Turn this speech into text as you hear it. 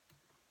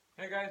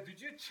Hey guys, did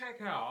you check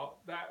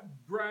out that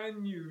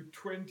brand new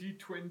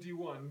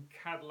 2021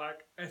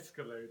 Cadillac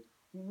Escalade?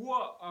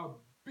 What a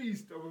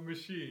beast of a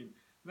machine.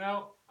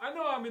 Now, I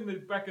know I'm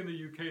back in the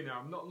UK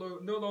now. I'm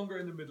no longer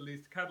in the Middle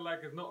East.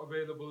 Cadillac is not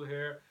available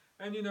here.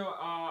 And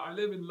I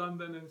live in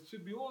London and it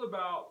should be all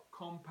about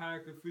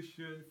compact,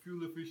 efficient,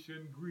 fuel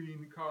efficient,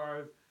 green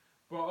cars.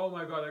 But oh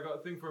my God, I got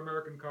a thing for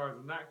American cars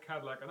and that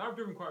Cadillac. And I've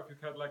driven quite a few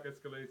Cadillacs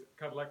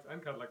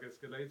and Cadillac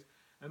Escalades.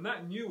 And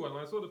that new one,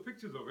 when I saw the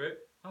pictures of it,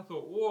 I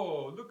thought,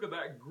 whoa, look at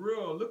that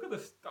grille. Look at the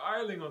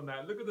styling on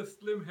that. Look at the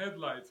slim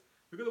headlights.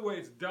 Look at the way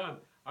it's done.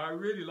 I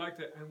really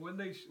liked it. And when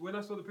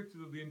I saw the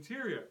pictures of the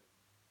interior,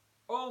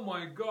 oh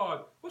my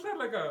God, what's that,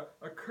 like a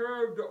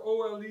curved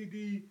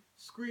OLED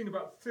screen,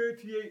 about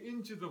 38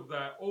 inches of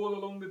that all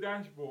along the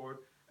dashboard.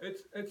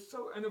 It's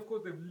so, and of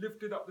course they've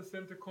lifted up the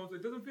center console.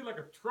 It doesn't feel like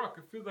a truck.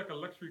 It feels like a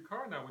luxury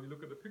car now when you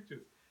look at the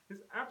pictures.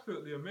 It's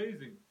absolutely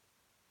amazing.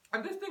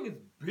 And this thing is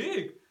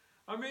big.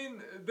 I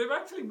mean, they've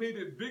actually made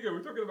it bigger.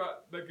 We're talking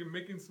about like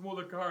making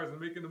smaller cars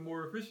and making them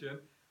more efficient.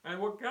 And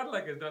what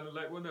Cadillac has done is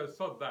like, well, no,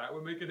 sod that.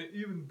 We're making it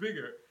even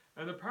bigger.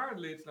 And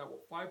apparently it's like,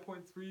 what,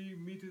 5.3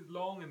 meters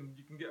long, and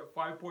you can get a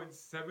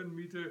 5.7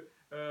 meter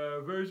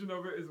version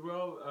of it as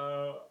well.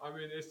 I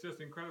mean, it's just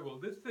incredible.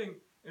 This thing,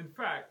 in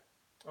fact,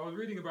 I was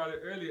reading about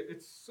it earlier.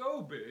 It's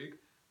so big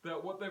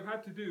that what they've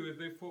had to do is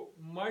they put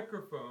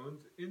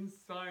microphones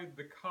inside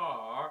the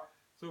car.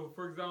 So,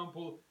 for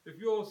example, if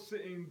you're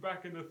sitting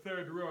back in the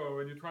third row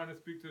and you're trying to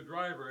speak to the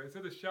driver,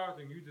 instead of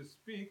shouting, you just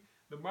speak.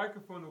 The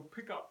microphone will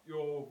pick up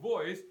your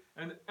voice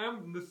and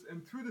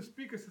through the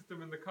speaker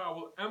system in the car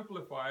will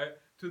amplify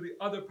it to the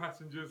other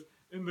passengers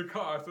in the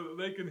car so that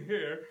they can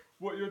hear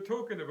what you're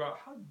talking about.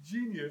 How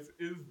genius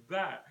is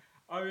that?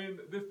 I mean,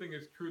 this thing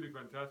is truly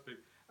fantastic.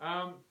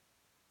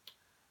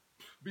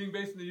 Being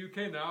based in the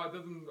UK now, it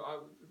doesn't,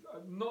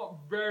 not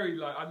very,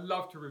 like, I'd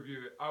love to review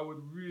it. I would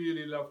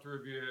really love to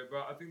review it,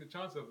 but I think the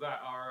chances of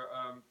that are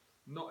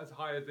not as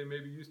high as they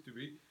maybe used to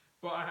be.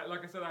 But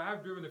like I said, I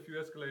have driven a few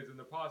Escalades in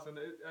the past, and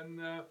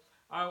as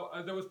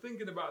I was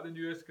thinking about the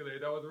new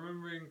Escalade, I was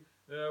remembering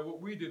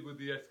what we did with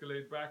the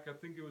Escalade back, I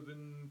think it was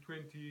in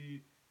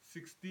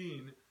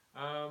 2016,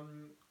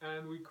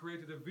 and we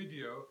created a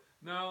video.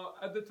 Now,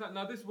 at the time,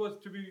 now this was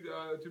to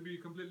be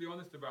completely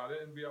honest about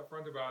it and be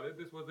upfront about it.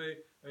 This was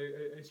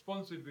a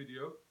sponsored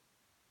video,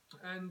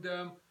 and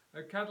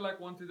Cadillac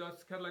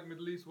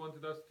Middle East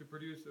wanted us to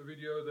produce a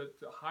video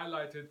that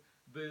highlighted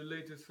the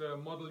latest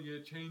model year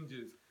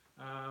changes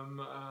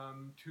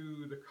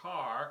to the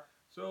car.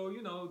 So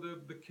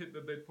the kit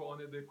that they put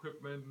on it, the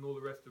equipment and all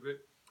the rest of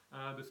it,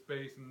 the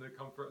space and the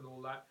comfort and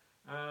all that.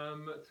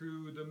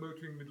 Through the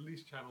Motoring Middle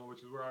East channel, which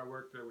is where I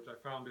worked, which I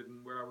founded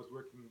and where I was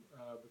working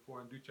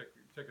before. And do check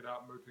it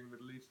out, Motoring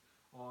Middle East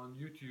on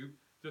YouTube.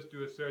 Just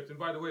do a search. And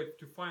by the way,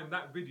 to find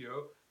that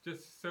video,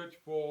 just search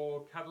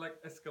for Cadillac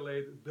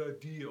Escalade The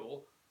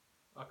Deal.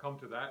 I'll come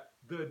to that.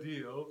 The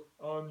Deal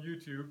on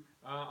YouTube.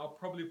 I'll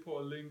probably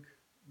put a link.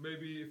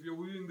 Maybe if you're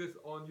viewing this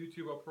on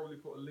YouTube, I'll probably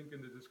put a link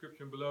in the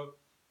description below.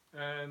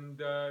 And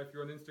if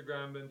you're on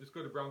Instagram, then just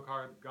go to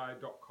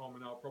browncarguy.com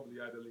and I'll probably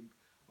add a link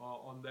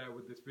on there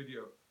with this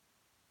video.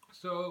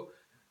 So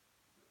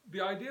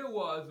the idea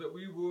was that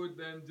we would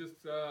then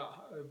just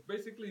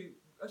basically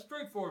a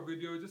straightforward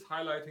video just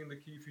highlighting the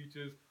key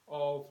features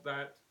of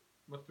that,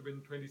 must have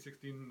been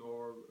 2016,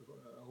 or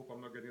I hope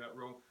I'm not getting that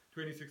wrong,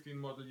 2016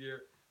 model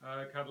year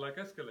Cadillac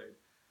Escalade.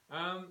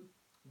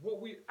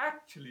 What we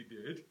actually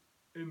did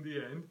in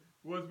the end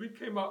was we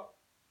came up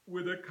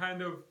with a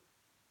kind of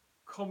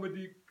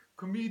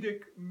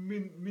comedic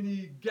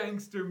mini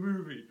gangster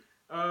movie.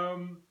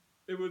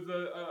 It was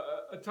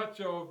a touch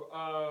of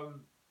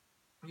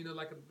it was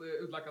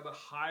like the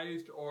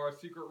heist or a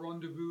secret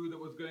rendezvous that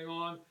was going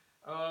on.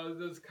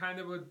 There's kind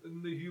of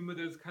in the humor,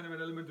 there's kind of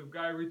an element of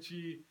Guy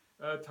Ritchie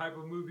type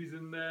of movies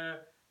in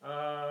there.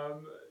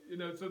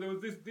 So there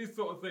was this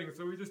sort of thing.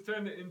 So we just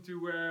turned it into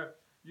where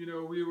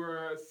we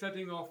were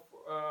setting off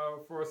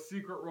for a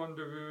secret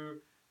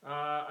rendezvous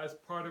as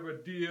part of a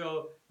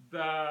deal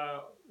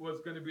that was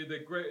going to be the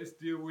greatest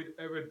deal we'd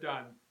ever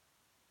done,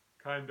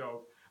 kind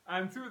of.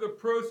 And through the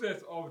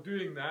process of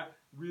doing that,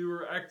 we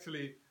were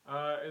actually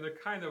in a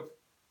kind of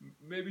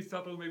maybe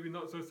subtle, maybe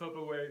not so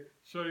subtle way,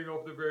 showing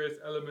off the various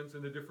elements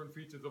and the different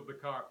features of the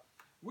car.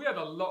 We had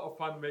a lot of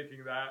fun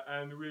making that,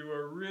 and we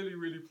were really,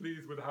 really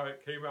pleased with how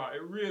it came out.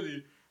 It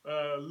really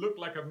looked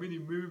like a mini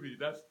movie.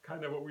 That's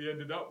kind of what we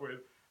ended up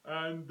with.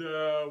 And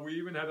we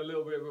even had a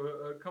little bit of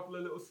a couple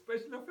of little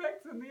special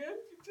effects in the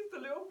end, just a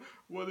little,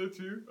 one or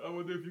two. I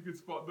wonder if you could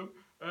spot them,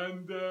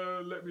 and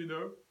let me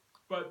know.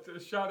 But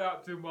shout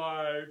out to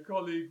my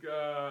colleague,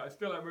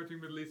 still at Motoring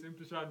Middle East,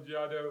 Imtishan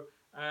Giado,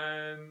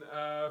 and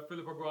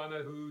Philip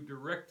Aguana, who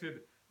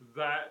directed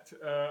that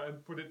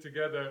and put it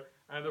together.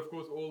 And of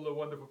course, all the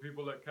wonderful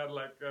people at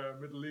Cadillac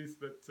Middle East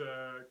that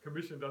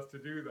commissioned us to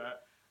do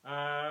that.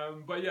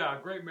 But yeah,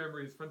 great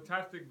memories,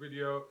 fantastic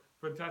video,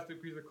 fantastic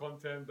piece of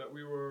content that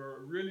we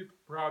were really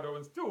proud of,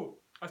 and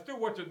I still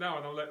watch it now,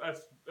 and I'm like,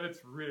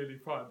 that's really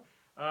fun.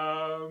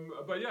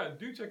 But yeah,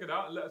 do check it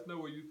out and let us know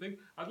what you think.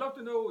 I'd love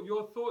to know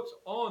your thoughts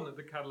on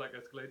the Cadillac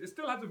Escalade. It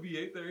still has a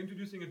V8. They're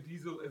introducing a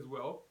diesel as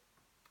well,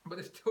 but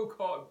it's still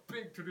got a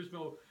big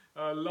traditional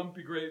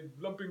lumping great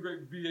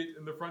V8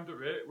 in the front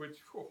of it, which,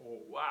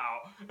 oh, wow.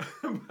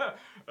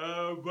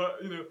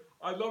 But you know,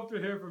 I'd love to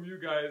hear from you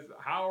guys.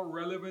 How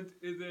relevant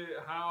is it?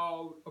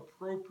 How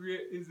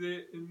appropriate is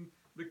it in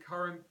the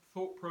current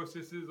thought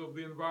processes of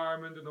the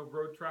environment and of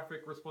road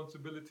traffic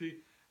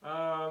responsibility?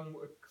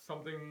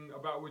 Something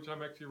about which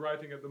I'm actually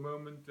writing at the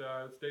moment.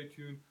 Stay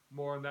tuned,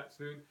 more on that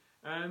soon.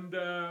 And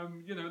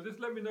you know, just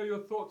let me know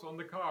your thoughts on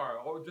the car,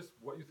 or just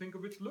what you think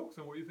of its looks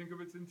and what you think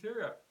of its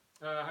interior.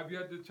 Have you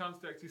had the chance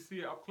to actually see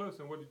it up close,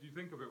 and what did you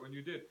think of it when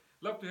you did?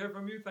 Love to hear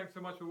from you. Thanks so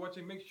much for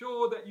watching. Make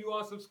sure that you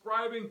are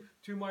subscribing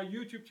to my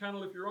YouTube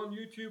channel if you're on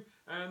YouTube,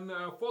 and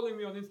following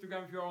me on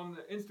Instagram if you're on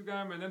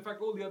Instagram, and in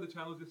fact all the other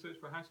channels, just search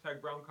for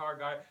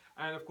 #BrownCarGuy,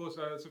 and of course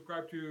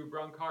subscribe to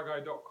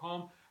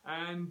browncarguy.com,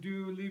 and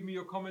do leave me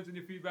your comments and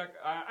your feedback,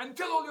 and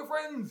tell all your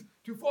friends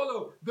to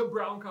follow the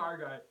Brown Car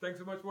Guy. Thanks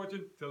so much for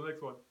watching. Till the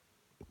next one.